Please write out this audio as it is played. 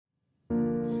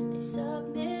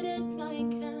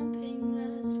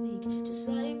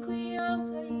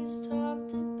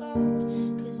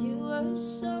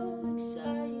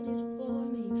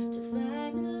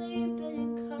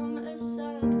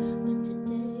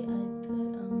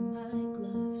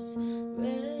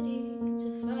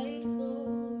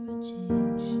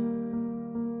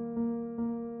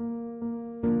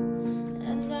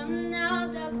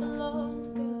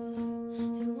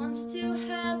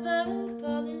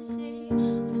fantasy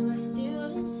for our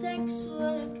student sex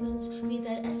workers, be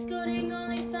that escorting,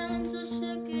 OnlyFans, or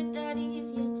sugar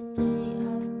daddies. Yet today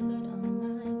I put on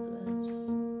my gloves,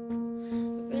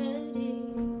 ready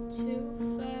to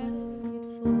fight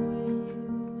for you.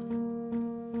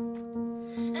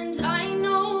 And I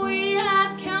know we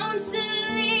have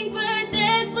counselling, but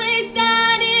there's ways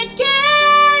that it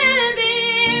can be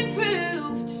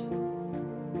improved,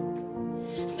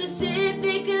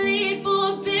 specifically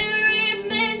for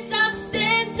bereavements,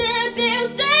 substance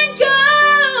abuse, and COVID-19.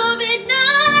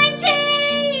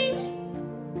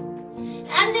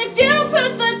 And if you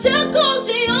prefer to go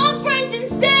to your friends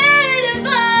instead of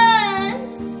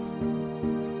us,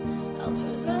 I'll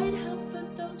provide help for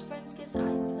those friends, 'cause I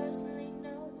personally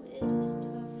know it is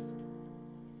tough.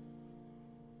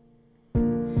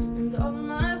 And all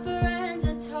my friends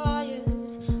are tired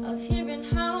of hearing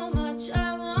how much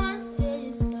I want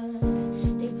this, but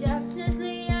they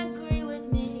definitely agree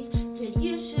with me that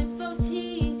you should vote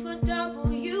T for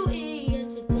WE. And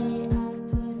today I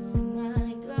put on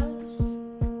my gloves,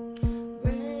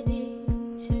 ready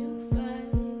to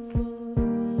fight for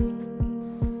you.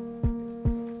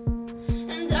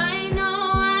 And I know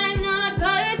I'm not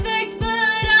perfect,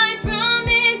 but I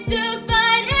promise to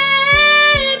fight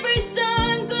every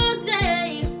single day.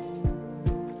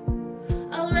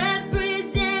 I'll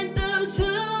represent those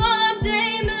who are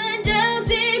blamed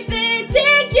LGBTQIA.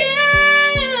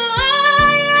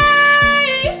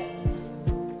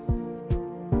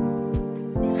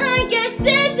 I guess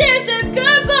this is a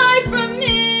goodbye from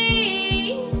me,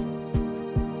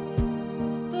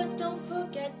 but don't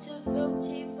forget to vote T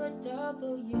for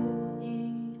W.